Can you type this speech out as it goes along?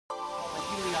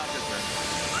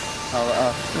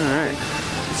Alright.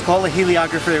 It's called a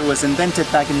heliographer. It was invented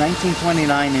back in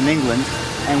 1929 in England.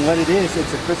 And what it is,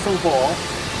 it's a crystal ball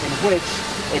in which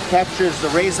it captures the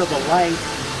rays of the light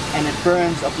and it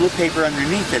burns a blue paper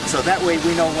underneath it. So that way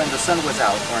we know when the sun was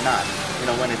out or not. You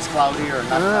know, when it's cloudy or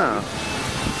not cloudy.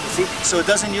 See? So it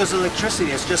doesn't use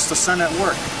electricity, it's just the sun at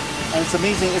work. And it's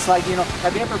amazing. It's like, you know,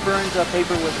 have you ever burned a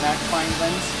paper with magnifying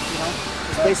lens? You know?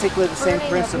 It's basically the same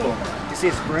principle. You see,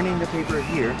 it's burning the paper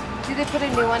here. Do they put a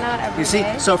new one out every day? You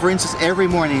see, so for instance, every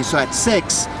morning, so at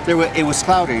 6, it was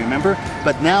cloudy, remember?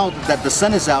 But now that the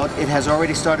sun is out, it has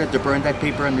already started to burn that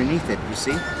paper underneath it, you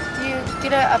see? Do you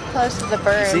get it up close to the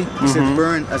burn? You see? You see the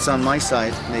burn that's on my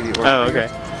side, maybe. Or oh, okay.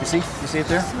 You see? You see it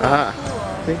there? Uh-huh.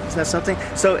 See? Is that something?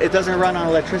 So it doesn't run on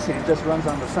electricity, it just runs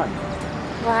on the sun.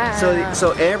 Wow.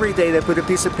 So every day they put a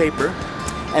piece of paper,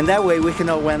 and that way we can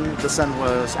know when the sun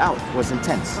was out, was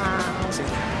intense. Wow. See?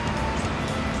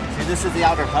 See, this is the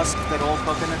outer husk that all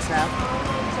coconuts have.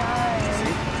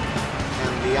 See?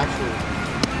 And the actual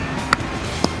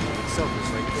silk is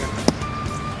right there.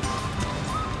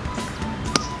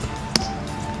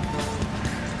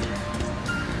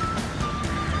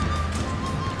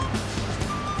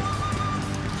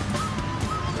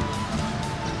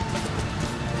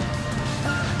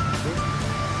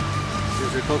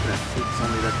 Here's your coconut. See, it's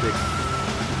only that big.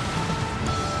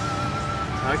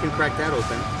 Now I can crack that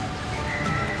open.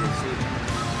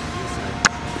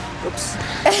 Oops.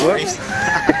 Whoops.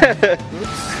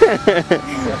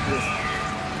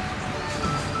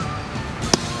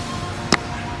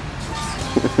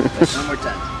 Oops. One more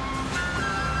time.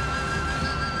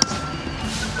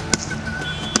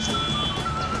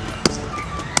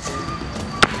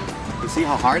 You see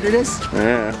how hard it is?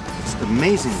 Yeah. It's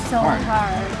amazing So hard.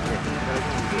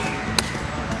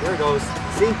 There it goes.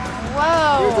 See?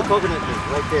 Whoa. Here's the coconut meat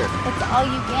right there. That's all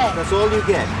you get. That's all you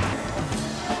get.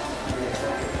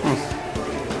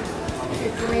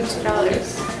 Give me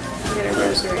 $2. Get a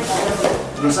rosary.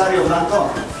 Rosario Blanco.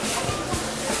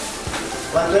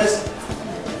 ¿Cuánto es?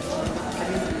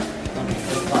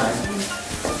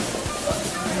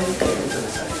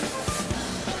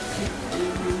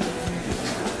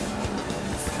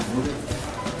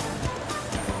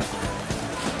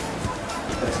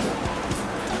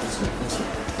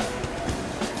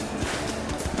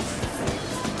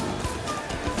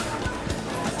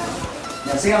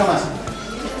 Siga nomás.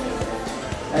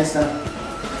 Ahí está.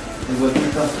 El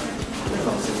huequito.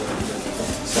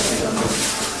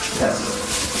 Gracias.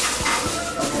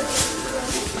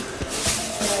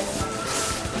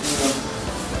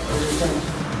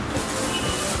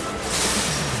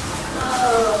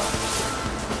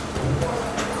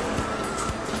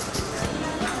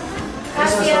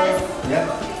 Gracias. ¿Ya?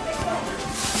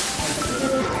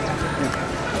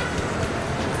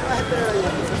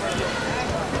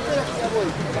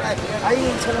 Hay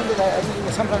un salón de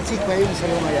San Francisco, hay un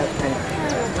salón allá.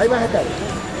 Ahí vas a estar.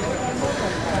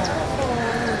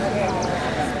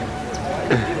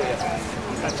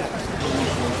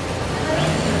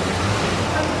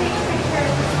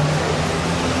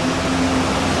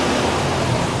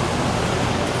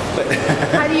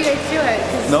 How do you guys do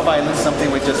it? No violence,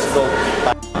 something we just go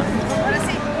back. What is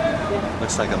he?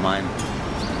 Looks like a mine.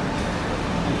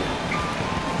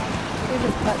 Here's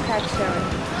his butt crack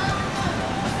showing.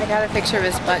 I got a picture of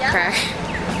his butt crack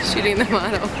shooting the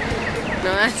model.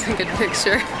 No, that's a good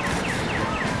picture.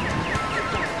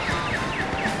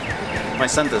 My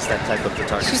son does that type of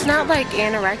photography. She's not like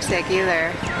anorexic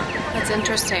either. That's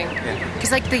interesting.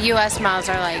 Because like the US models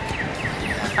are like,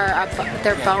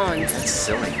 they're bones. That's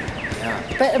silly. Yeah.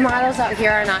 But models out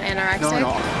here are not anorexic. No,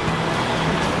 no.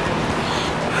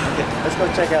 Okay, let's go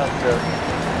check out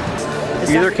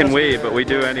Neither can we, but we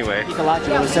do anyway.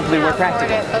 Ecological Yeah, is simply more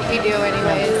practical. It, but we do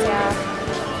anyways, yeah.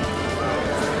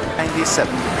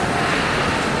 97.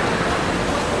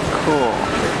 Cool.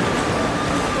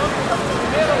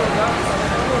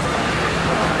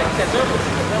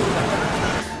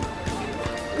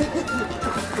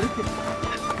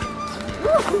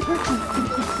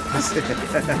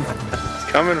 It's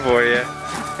coming for you.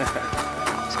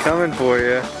 It's coming for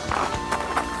you.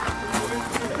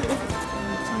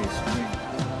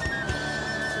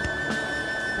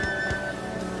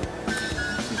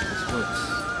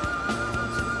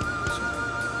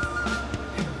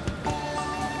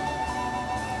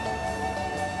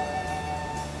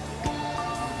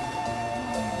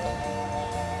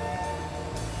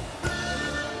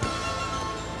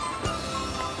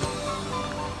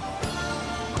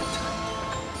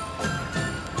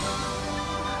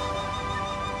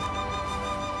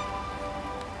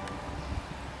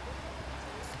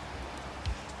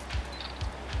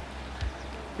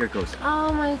 Here it goes.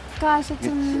 Oh my gosh, it's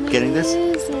amazing. Getting this?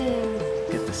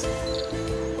 Get this.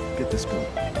 Get the spoon.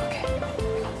 Okay.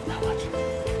 Now watch.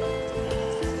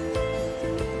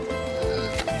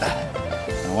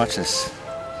 Now watch this.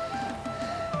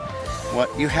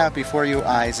 What you have before your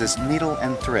eyes is needle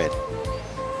and thread.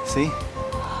 See?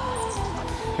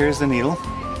 Here's the needle,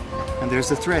 and there's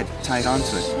the thread tied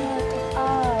onto it. Shut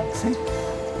up. See?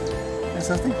 There's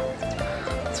nothing.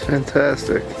 It's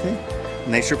fantastic. See?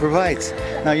 Nature provides.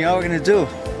 Now you know what we're gonna do?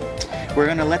 We're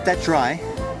gonna let that dry,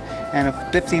 and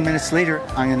 15 minutes later,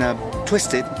 I'm gonna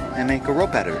twist it and make a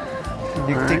rope out of it.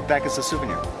 You can take it back as a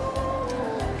souvenir.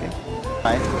 Okay.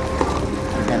 Right.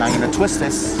 And I'm gonna twist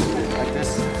this like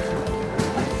this.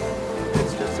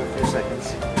 It's just a few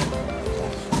seconds.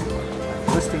 I'm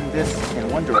twisting this in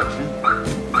one direction.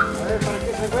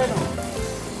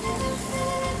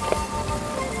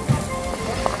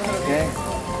 Okay.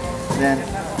 Then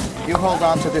you hold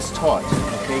on to this taut.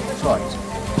 Okay, taut.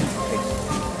 Okay.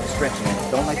 Stretching it.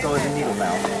 Don't let go of the needle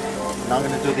now. Now I'm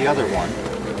going to do the other one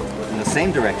in the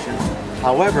same direction.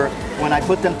 However, when I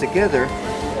put them together,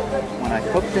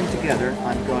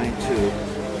 I'm going to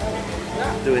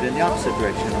do it in the opposite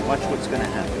direction and watch what's going to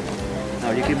happen.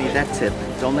 Now you give me that tip.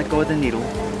 Don't let go of the needle.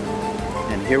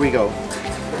 And here we go.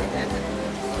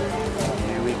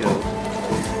 Here we go.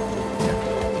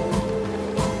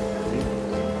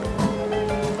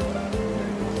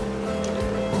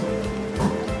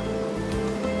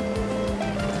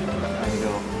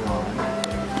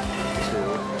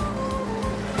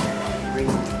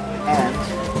 And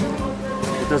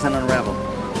it doesn't unravel.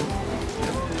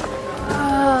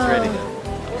 It's ready.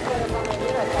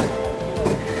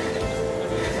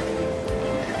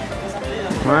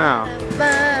 Wow.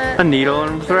 A needle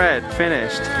and thread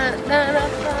finished.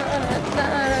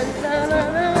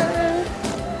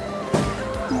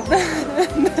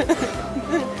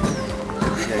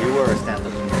 Yeah, you were a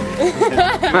stand-up comedian.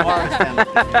 You are a stand-up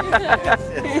comedian.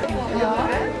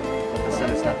 The sun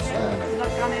is not strong.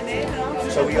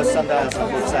 So we got sundials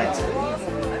on both sides.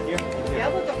 Here?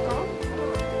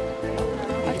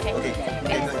 Okay.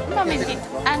 Un momentito.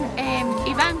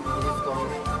 Iván.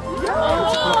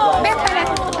 Ven para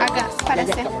acá, para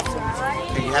hacer.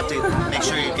 You have to make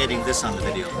sure you're getting this on the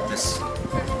video. This.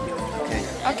 Okay.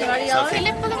 Ok, y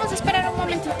le podemos esperar un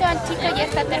momentito al chico, ya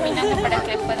está terminando para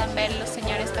que puedan ver los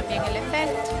señores también el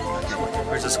efecto. Okay.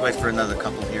 We're just wait for another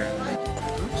couple here.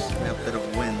 Oops, we have a bit of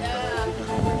wind.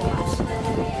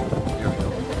 Here we go.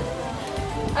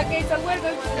 Okay, so we're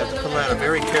going You have to pull it out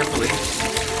very carefully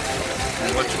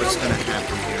and watch what's going to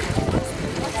happen here.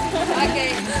 Okay,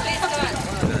 please go on.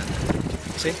 Good.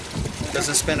 See? It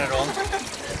doesn't spin at all.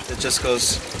 It just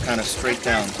goes kind of straight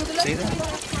down. See that?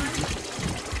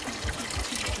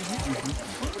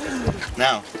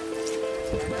 Now,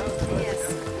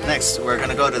 next we're going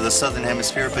to go to the southern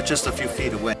hemisphere, but just a few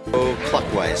feet away. Go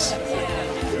clockwise.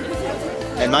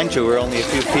 And mind you, we're only a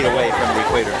few feet away from the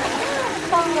equator.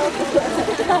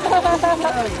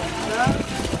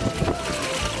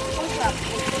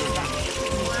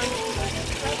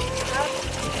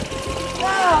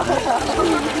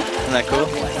 Isn't that cool?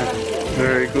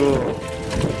 Very cool.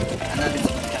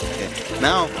 Okay.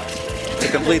 Now, to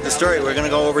complete the story, we're going to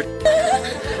go over.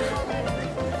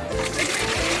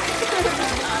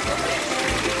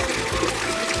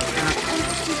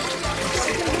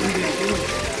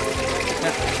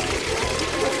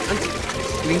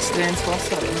 Links drin ins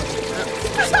Wasser.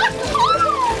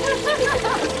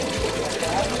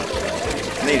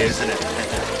 Neat, isn't it?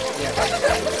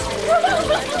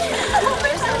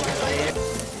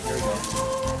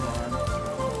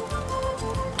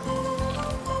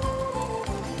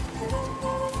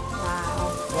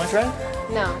 Wow. You want to try it?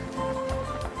 No.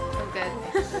 I'm good.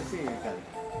 See, you got it.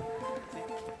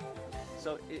 So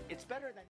it's better than.